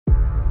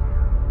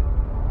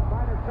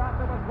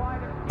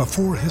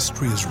Before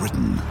history is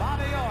written,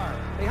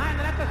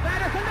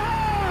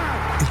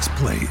 it's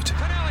played.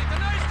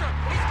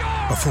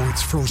 Before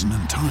it's frozen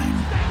in time,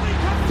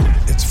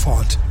 it's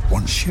fought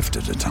one shift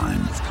at a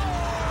time.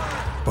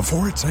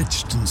 Before it's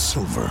etched in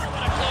silver,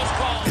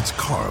 it's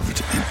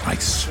carved in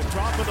ice.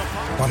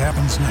 What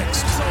happens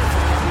next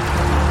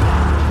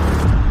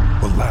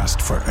will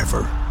last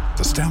forever.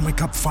 The Stanley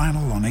Cup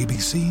Final on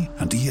ABC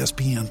and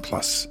ESPN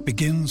Plus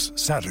begins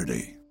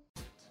Saturday.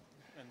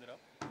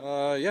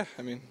 Yeah,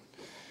 I mean,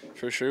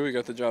 for sure we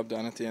got the job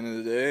done at the end of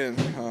the day,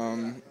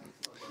 and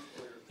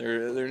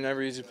they're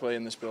never easy to play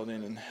in this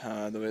building,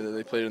 and the way that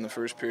they played in the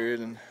first period,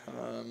 and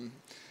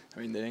I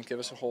mean, they didn't give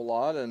us a whole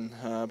lot, and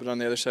but on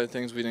the other side of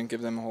things, we didn't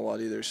give them a whole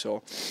lot either.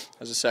 So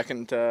as the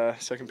second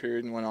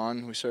period went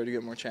on, we started to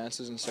get more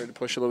chances and started to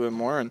push a little bit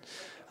more, and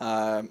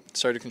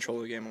started to control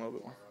the game a little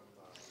bit more.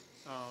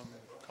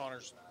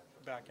 Connor's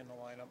back in the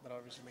lineup. That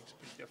obviously makes a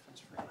big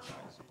difference for you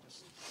guys.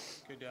 It's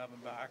just good to have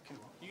him back. And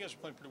you guys are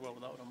playing pretty well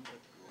without him.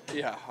 But...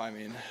 Yeah, I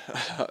mean,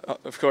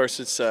 of course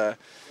it's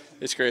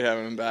great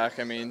having him back.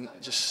 I mean,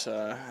 just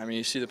I mean,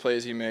 you see the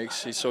plays he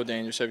makes. He's so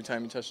dangerous every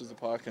time he touches the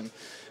puck, and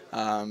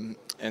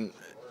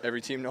every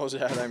team knows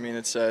that. I mean,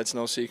 it's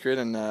no secret,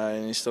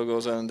 and he still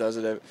goes out and does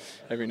it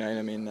every night.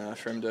 I mean,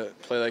 for him to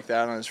play like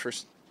that on his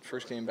first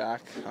game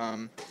back,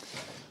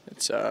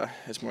 it's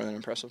more than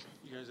impressive.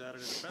 You guys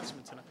added a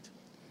defenseman tonight.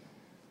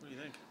 What do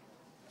you think?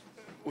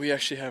 We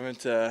actually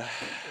haven't. Am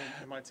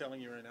I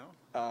telling you right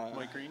now?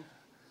 Mike Green?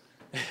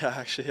 Yeah,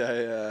 actually,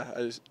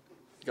 I just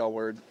got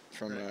word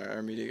from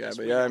our media guy.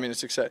 But yeah, I mean,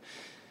 it's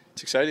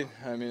exciting.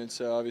 I mean,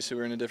 it's obviously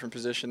we're in a different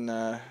position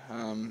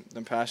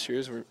than past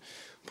years. We're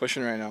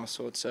pushing right now,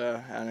 so it's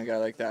and a guy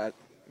like that,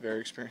 very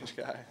experienced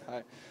guy,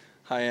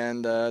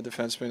 high-end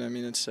defenseman. I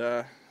mean, it's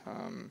yeah,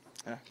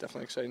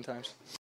 definitely exciting times.